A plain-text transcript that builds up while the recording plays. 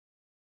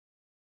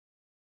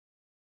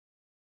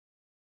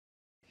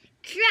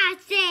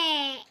Trust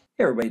it!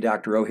 Hey everybody,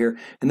 Dr. O here.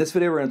 In this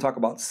video, we're going to talk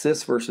about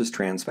cis versus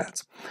trans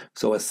fats.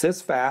 So a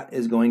cis fat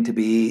is going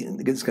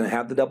to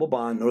have the double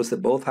bond. Notice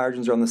that both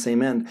hydrogens are on the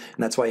same end,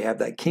 and that's why you have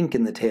that kink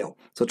in the tail.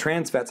 So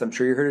trans fats, I'm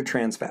sure you heard of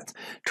trans fats.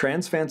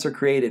 Trans fats are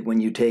created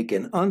when you take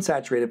an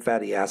unsaturated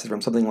fatty acid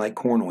from something like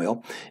corn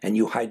oil and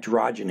you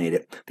hydrogenate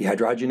it. The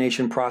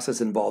hydrogenation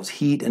process involves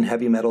heat and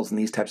heavy metals and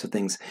these types of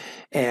things.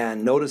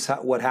 And notice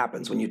what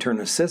happens when you turn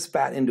a cis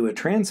fat into a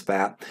trans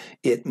fat.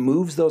 It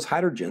moves those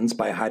hydrogens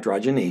by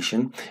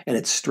hydrogenation, and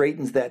it straightens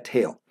that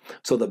tail.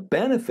 So the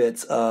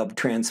benefits of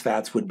trans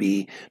fats would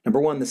be,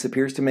 number one, this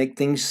appears to make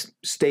things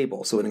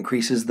stable, so it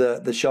increases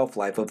the shelf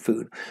life of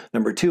food.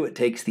 Number two, it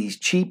takes these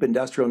cheap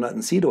industrial nut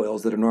and seed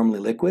oils that are normally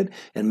liquid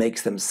and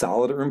makes them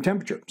solid at room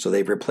temperature. So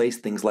they've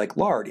replaced things like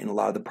lard in a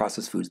lot of the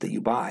processed foods that you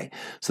buy.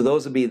 So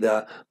those would be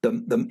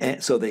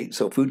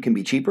so food can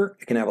be cheaper,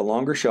 it can have a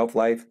longer shelf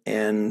life,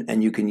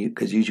 and you can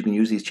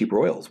use these cheaper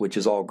oils, which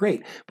is all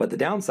great. But the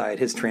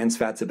downside is trans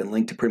fats have been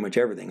linked to pretty much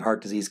everything: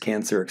 heart disease,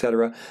 cancer,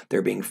 etc.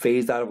 They're being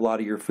phased out of a lot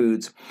of your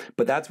foods.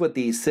 But that's what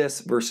these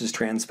cis versus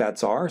trans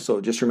fats are. So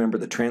just remember,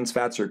 the trans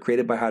fats are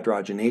created by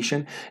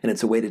hydrogenation, and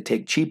it's a way to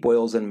take cheap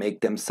oils and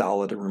make them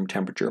solid at room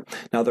temperature.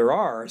 Now there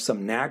are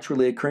some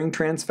naturally occurring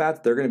trans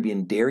fats. They're going to be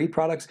in dairy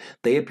products.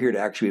 They appear to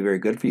actually be very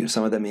good for you.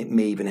 Some of them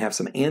may even have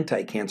some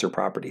anti-cancer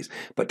properties.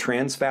 But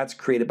trans fats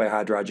created by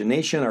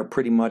hydrogenation are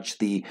pretty much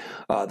the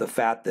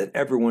fat that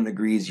everyone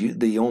agrees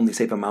the only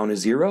safe amount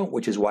is 0,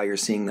 which is why you're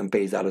seeing them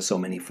phased out of so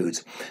many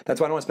foods.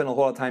 That's why I don't want to spend a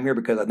whole lot of time here,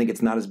 because I think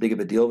it's not as big of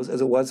a deal as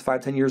it was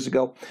 5-10 years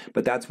ago,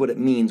 but that's what it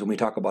means when we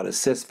talk about a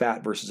cis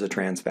fat versus a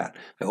trans fat.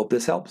 I hope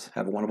this helps.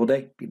 Have a wonderful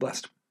day. Be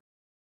blessed.